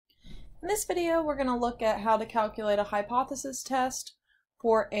In this video, we're going to look at how to calculate a hypothesis test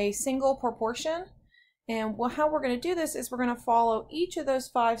for a single proportion. And how we're going to do this is we're going to follow each of those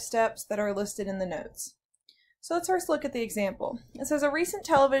 5 steps that are listed in the notes. So let's first look at the example. It says a recent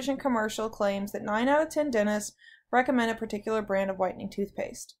television commercial claims that 9 out of 10 dentists recommend a particular brand of whitening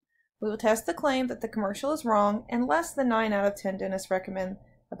toothpaste. We will test the claim that the commercial is wrong and less than 9 out of 10 dentists recommend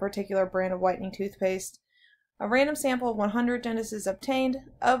a particular brand of whitening toothpaste. A random sample of 100 dentists is obtained.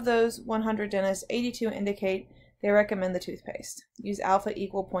 Of those 100 dentists, 82 indicate they recommend the toothpaste. Use alpha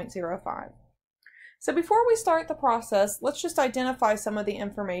equal 0.05. So before we start the process, let's just identify some of the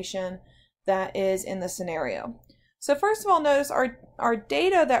information that is in the scenario. So first of all, notice our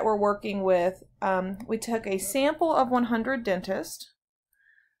data that we're working with, we took a sample of 100 dentists.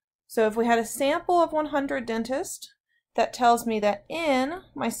 So if we had a sample of 100 dentists, that tells me that N,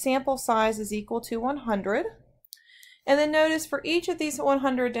 my sample size, is equal to 100. And then notice for each of these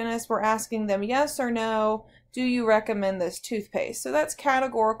 100 dentists, we're asking them yes or no, do you recommend this toothpaste? So that's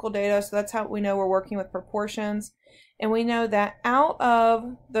categorical data, so that's how we know we're working with proportions. And we know that out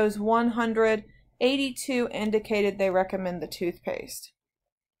of those 100, 82 indicated they recommend the toothpaste.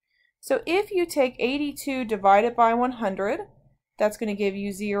 So if you take 82 divided by 100, that's going to give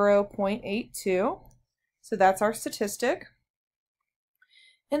you 0.82. So that's our statistic.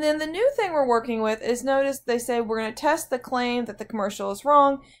 And then the new thing we're working with is, notice they say we're going to test the claim that the commercial is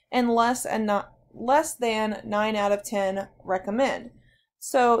wrong and less than 9 out of 10 recommend.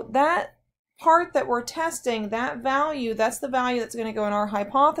 So that part that we're testing, that value, that's the value that's going to go in our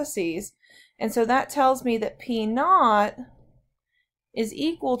hypotheses. And so that tells me that P naught is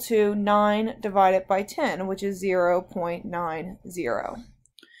equal to 9 divided by 10, which is 0.90.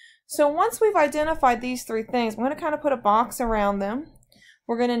 So once we've identified these 3 things, I'm going to kind of put a box around them.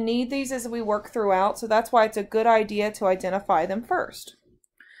 We're going to need these as we work throughout, so that's why it's a good idea to identify them first.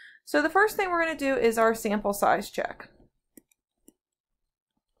 So the first thing we're going to do is our sample size check.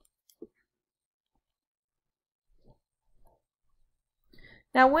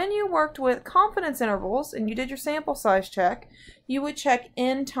 Now when you worked with confidence intervals and you did your sample size check, you would check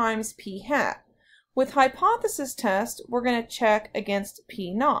N times P hat. With hypothesis test, we're going to check against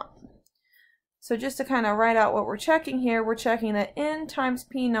P naught. So just to kind of write out what we're checking here, we're checking that N times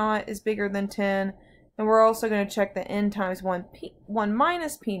P naught is bigger than 10, and we're also going to check that N times 1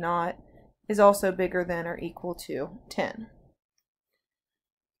 minus P naught is also bigger than or equal to 10.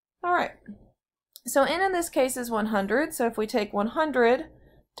 All right, so N in this case is 100, so if we take 100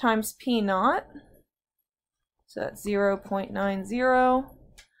 times P naught, so that's 0.90,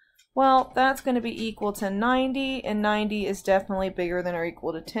 well, that's going to be equal to 90, and 90 is definitely bigger than or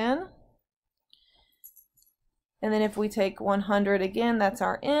equal to 10. And then if we take 100 again, that's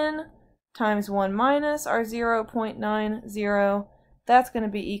our N, times 1 minus our 0.90, that's going to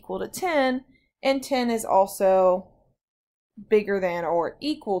be equal to 10, and 10 is also bigger than or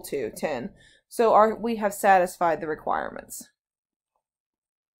equal to 10. So we have satisfied the requirements.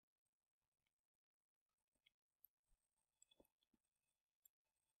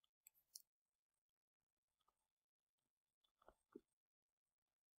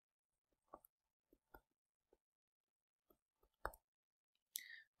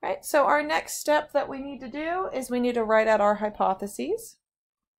 Right, so our next step that we need to do is we need to write out our hypotheses.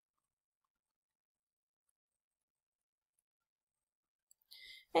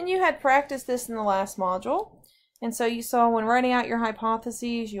 And you had practiced this in the last module. And so you saw when writing out your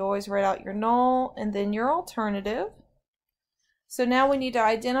hypotheses, you always write out your null and then your alternative. So now we need to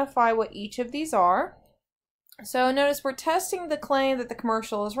identify what each of these are. So notice we're testing the claim that the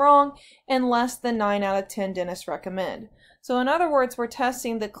commercial is wrong and less than 9 out of 10 dentists recommend. So in other words, we're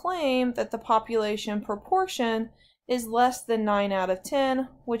testing the claim that the population proportion is less than 9 out of 10,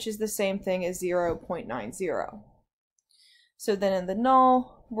 which is the same thing as 0.90. So then in the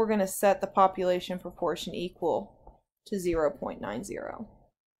null, we're going to set the population proportion equal to 0.90.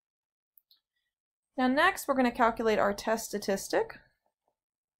 Now next, we're going to calculate our test statistic.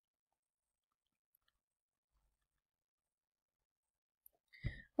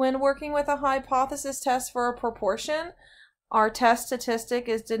 When working with a hypothesis test for a proportion, our test statistic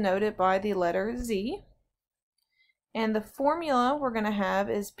is denoted by the letter Z. And the formula we're going to have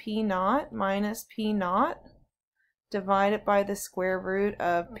is P naught minus P naught divided by the square root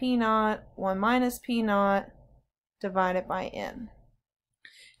of P naught, 1 minus P naught, divided by N.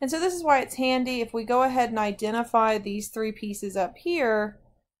 And so this is why it's handy if we go ahead and identify these 3 pieces up here,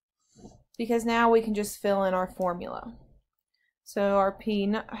 because now we can just fill in our formula. So our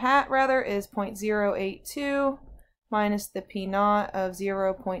P hat is 0.082 minus the P naught of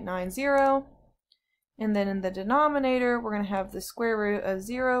 0.90, And then in the denominator, we're going to have the square root of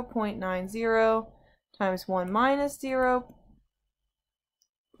 0.90 times 1 minus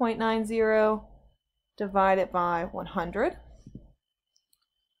 0.90 divided by 100.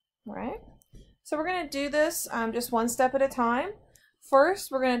 All right. So we're going to do this just one step at a time.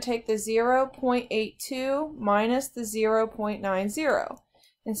 First, we're going to take the 0.82 minus the 0.90.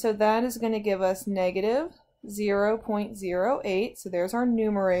 And so that is going to give us negative 0.08. So there's our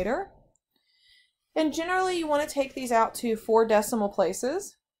numerator. And generally you want to take these out to 4 decimal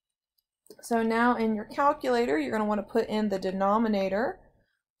places. So now in your calculator, you're going to want to put in the denominator.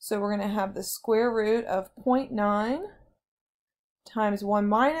 So we're going to have the square root of 0.9 times 1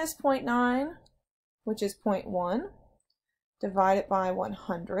 minus 0.9, which is 0.1, divided by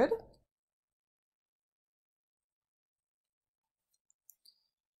 100.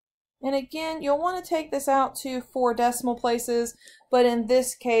 And again, you'll want to take this out to 4 decimal places, but in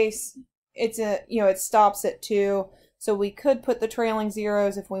this case, it stops at 2, so we could put the trailing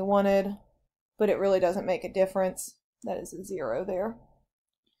zeros if we wanted, but it really doesn't make a difference. That is a 0 there.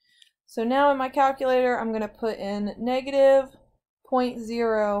 So now in my calculator, I'm going to put in negative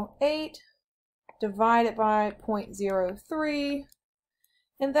 0.08 divided by 0.03,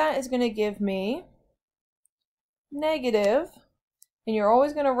 and that is going to give me negative, and you're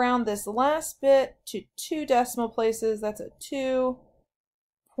always going to round this last bit to 2 decimal places. That's a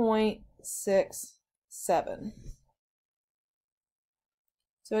 2.67.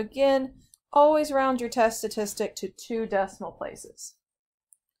 So again, always round your test statistic to 2 decimal places.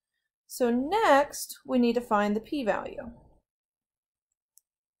 So next, we need to find the p-value.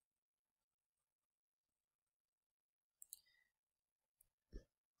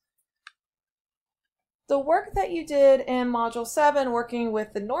 The work that you did in Module 7 working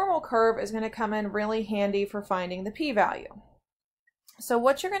with the normal curve is going to come in really handy for finding the p-value. So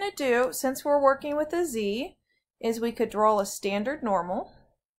what you're going to do, since we're working with a z, is we could draw a standard normal.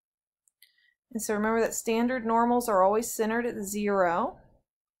 And so remember that standard normals are always centered at 0.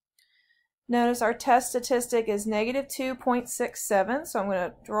 Notice our test statistic is negative 2.67, so I'm going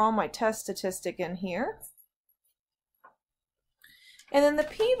to draw my test statistic in here. And then the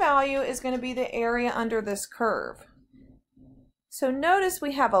p-value is going to be the area under this curve. So notice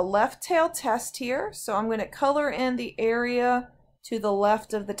we have a left tail test here, so I'm going to color in the area to the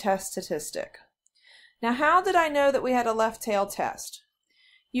left of the test statistic. Now, how did I know that we had a left tail test?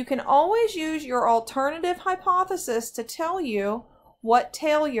 You can always use your alternative hypothesis to tell you what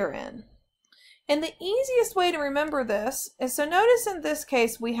tail you're in. And the easiest way to remember this is, so notice in this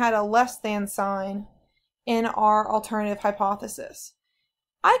case we had a less than sign in our alternative hypothesis.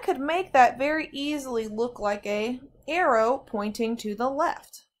 I could make that very easily look like an arrow pointing to the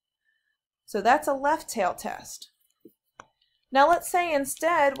left. So that's a left tail test. Now let's say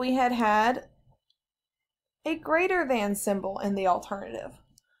instead we had a greater than symbol in the alternative.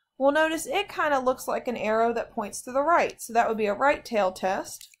 Well, notice it kind of looks like an arrow that points to the right. So that would be a right tail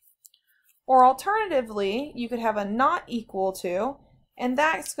test. Or alternatively, you could have a not equal to, and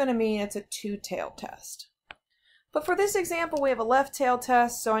that's going to mean it's a two-tailed test. But for this example, we have a left tail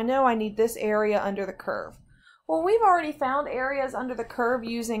test, so I know I need this area under the curve. Well, we've already found areas under the curve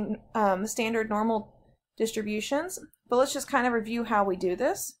using standard normal distributions, but let's just kind of review how we do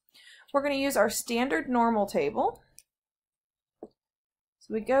this. We're going to use our standard normal table.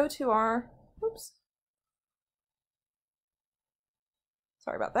 So we go to our,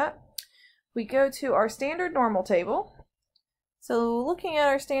 sorry about that. We go to our standard normal table. So looking at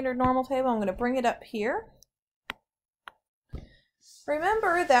our standard normal table, I'm going to bring it up here.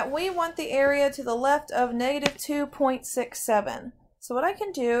 Remember that we want the area to the left of negative 2.67. So what I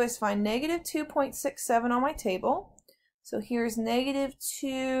can do is find negative 2.67 on my table. So here's negative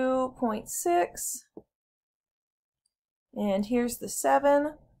 2.6. And here's the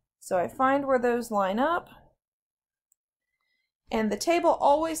 7. So I find where those line up. And the table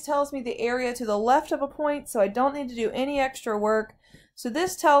always tells me the area to the left of a point, so I don't need to do any extra work. So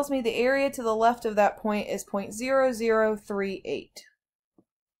this tells me the area to the left of that point is 0.0038.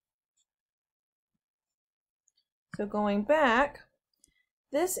 So going back,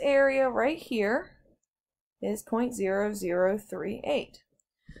 this area right here is 0.0038.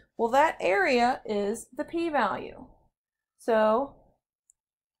 Well, that area is the p-value. So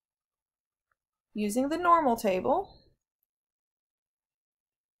using the normal table,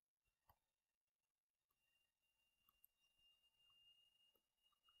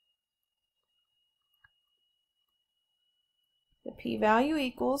 the p-value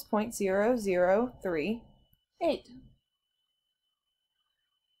equals 0.0038.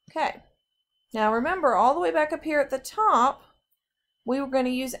 Okay, now remember all the way back up here at the top, we were going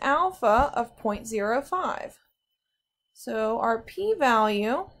to use alpha of 0.05. So our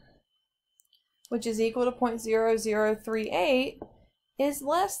p-value, which is equal to 0.0038, is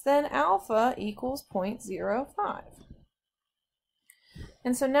less than alpha equals 0.05.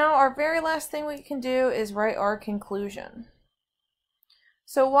 And so now our very last thing we can do is write our conclusion.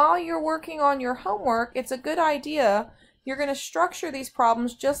 So while you're working on your homework, it's a good idea, you're going to structure these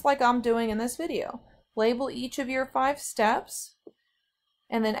problems just like I'm doing in this video. Label each of your 5 steps,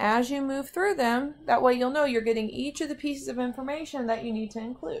 and then as you move through them, that way you'll know you're getting each of the pieces of information that you need to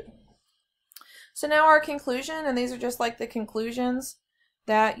include. So now our conclusion, and these are just like the conclusions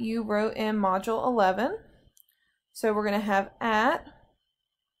that you wrote in Module 11. So we're going to have at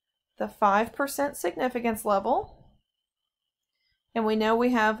the 5% significance level, and we know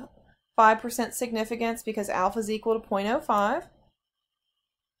we have 5% significance because alpha is equal to 0.05.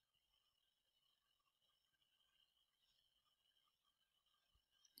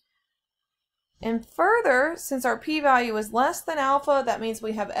 And further, since our p-value is less than alpha, that means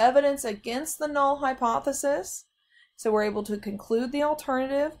we have evidence against the null hypothesis. So we're able to conclude the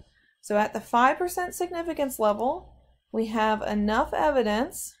alternative. So at the 5% significance level, we have enough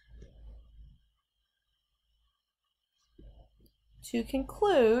evidence to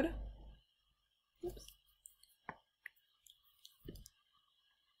conclude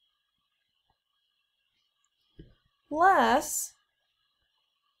less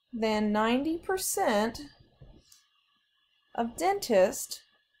than 90% of dentists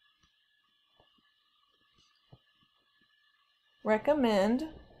recommend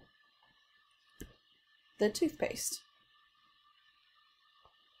the toothpaste.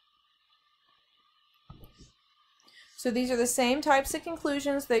 So these are the same types of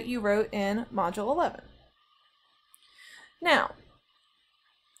conclusions that you wrote in Module 11. Now,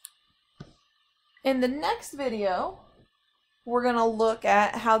 in the next video, we're going to look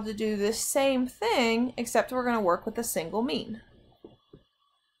at how to do this same thing, except we're going to work with a single mean.